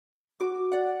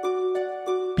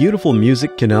Beautiful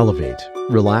music can elevate,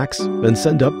 relax, and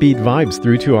send upbeat vibes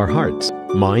through to our hearts,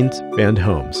 minds, and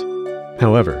homes.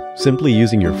 However, simply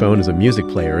using your phone as a music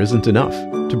player isn't enough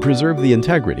to preserve the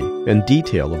integrity and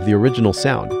detail of the original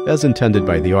sound as intended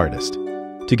by the artist.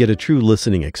 To get a true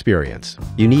listening experience,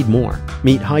 you need more.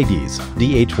 Meet Hidizs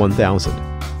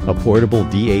DH1000, a portable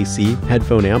DAC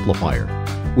headphone amplifier,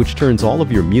 which turns all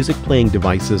of your music-playing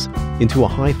devices into a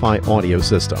hi-fi audio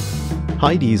system.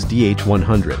 Hidizs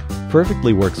DH1000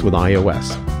 perfectly works with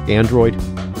iOS, Android,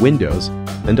 Windows,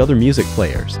 and other music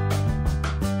players.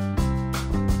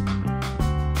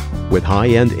 With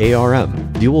high-end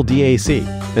ARM, dual DAC,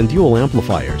 and dual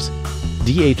amplifiers,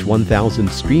 DH1000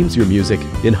 streams your music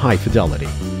in high fidelity.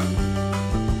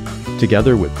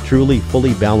 Together with truly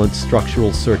fully balanced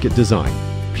structural circuit design,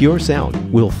 pure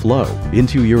sound will flow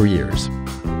into your ears.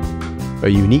 A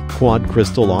unique quad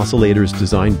crystal oscillator's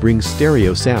design brings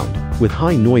stereo sound with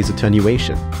high noise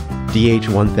attenuation.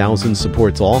 DH1000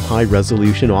 supports all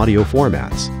high-resolution audio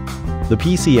formats. The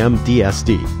PCM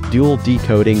DSD, dual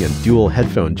decoding and dual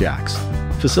headphone jacks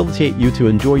facilitate you to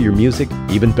enjoy your music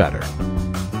even better.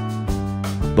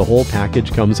 The whole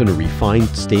package comes in a refined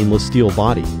stainless steel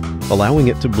body, allowing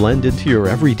it to blend into your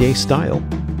everyday style.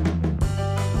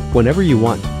 Whenever you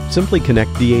want, simply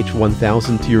connect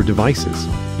DH1000 to your devices.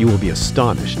 You will be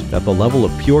astonished at the level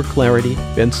of pure clarity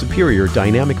and superior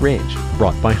dynamic range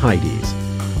brought by Hidizs.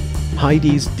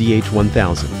 Hidizs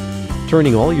DH1000,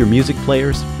 turning all your music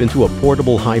players into a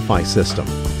portable hi-fi system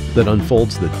that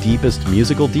unfolds the deepest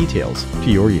musical details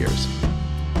to your ears.